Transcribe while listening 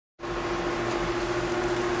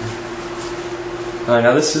Alright,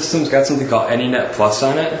 now this system's got something called AnyNet Plus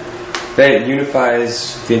on it. That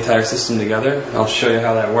unifies the entire system together. I'll show you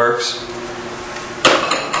how that works.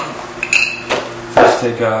 First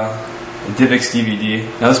take a DivX DVD.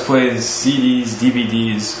 Now this plays CDs,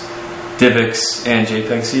 DVDs, DivX, and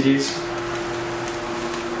JPEG CDs.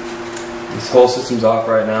 This whole system's off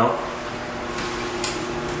right now.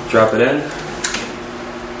 Drop it in.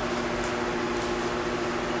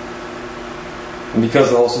 And because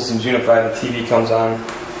the whole system's unified, the TV comes on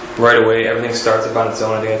right away. Everything starts up on its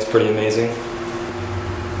own. I think that's pretty amazing.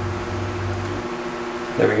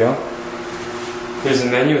 There we go. Here's the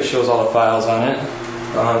menu. It shows all the files on it.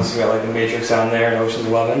 So you got like the Matrix on there and Ocean's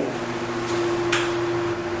 11.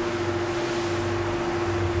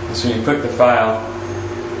 And so when you click the file,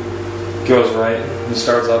 it goes right. It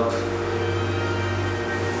starts up.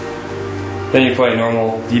 Then you play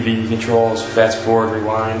normal DVD controls, fast forward,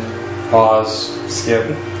 rewind, pause, skip.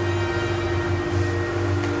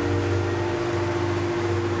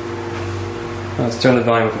 Let's turn the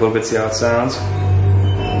volume up a little bit, see how it sounds.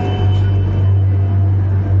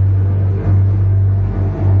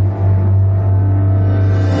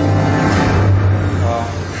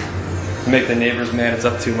 Make the neighbors mad, it's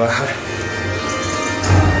up too loud.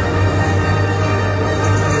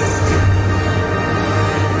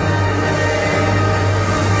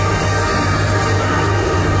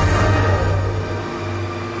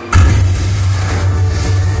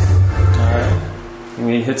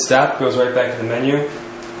 When you hit stop, it goes right back to the menu.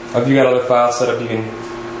 If you got other files set up, you can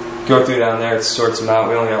go through down there. It sorts them out.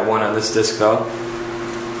 We only got one on this disc though.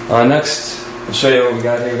 Next, I'll show you what we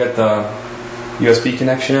got here. We got the USB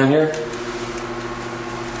connection on here.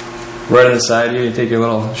 Right on the side here, you take your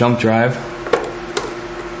little jump drive.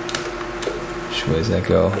 Which way does that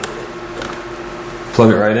go?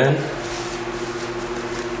 Plug it right in.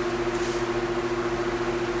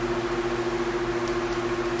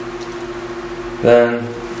 Then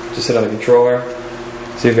just hit on the controller.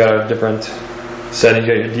 So you've got a different settings.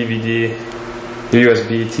 You got your DVD, your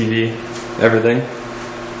USB, TV, everything.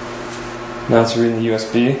 Now it's reading the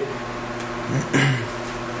USB.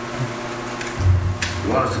 You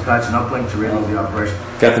want us to patch an uplink to reload the operation?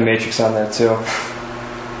 Got the Matrix on there too.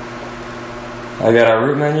 I got our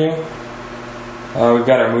root menu. We've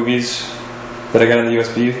got our movies that I got on the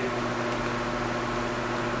USB.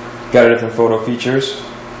 Got our different photo features.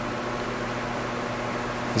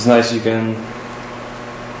 It's nice, you can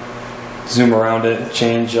zoom around it,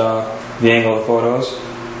 change the angle of the photos.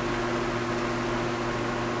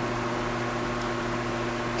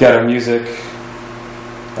 Got our music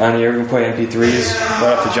on here. We can play MP3s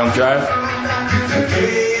right off the jump drive.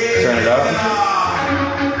 Turn it up.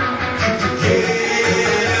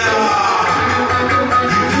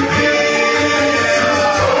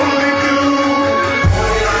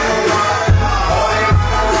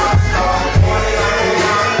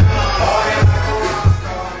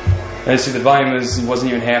 And see, the volume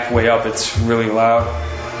wasn't even halfway up. It's really loud.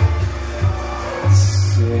 Let's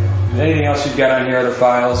see. Anything else you've got on here? Other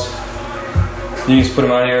files? You can just put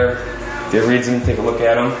them on here. It reads them. Take a look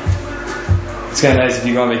at them. It's kind of nice if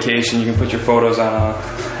you go on vacation. You can put your photos on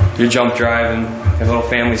your jump drive and have a little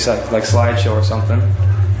family like slideshow or something.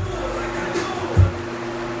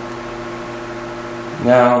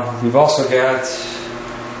 Now we've also got,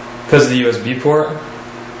 because of the USB port.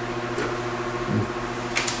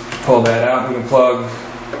 Pull that out, we can plug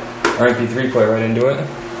our MP3 player right into it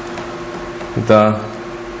with the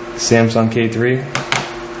Samsung K3.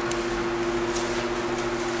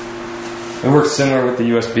 It works similar with the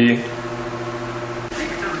USB.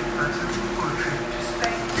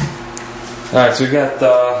 Alright, so we've got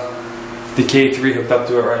the K3 hooked up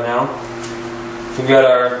to it right now. We've got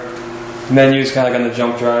our menus kind of like on the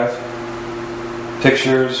jump drive.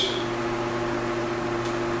 Pictures.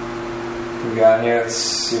 We got here, let's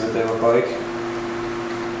see what they look like.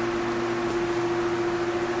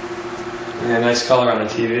 Yeah, nice color on the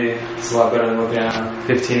TV. It's a lot better than looking at a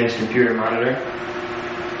 15-inch computer monitor.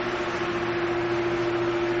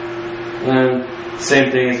 And same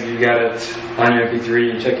thing as if you got it on your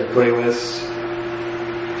MP3, you check your playlist,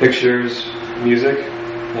 pictures, music,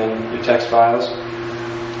 and your text files.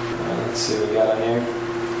 Let's see what we got on here.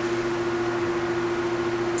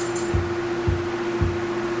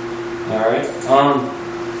 Alright,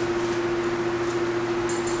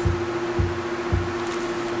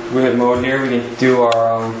 we hit mode here, we can do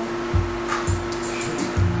our,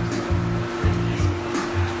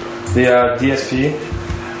 the DSP.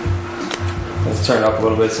 Let's turn it up a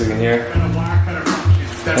little bit so we can hear.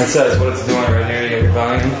 And it says what it's doing right here, you got your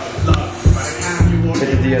volume. Hit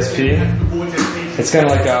the DSP, It's kind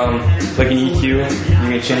of like an EQ. You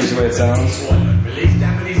can change the way it sounds.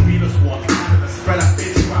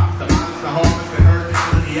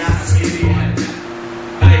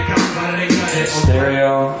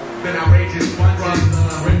 Stereo.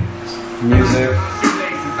 Music.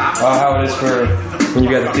 Oh, how it is for when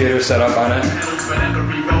you got the theater set up on it.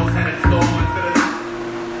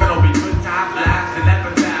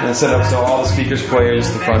 And it's set up so all the speakers play the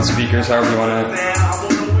front speakers, however you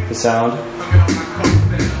want the sound.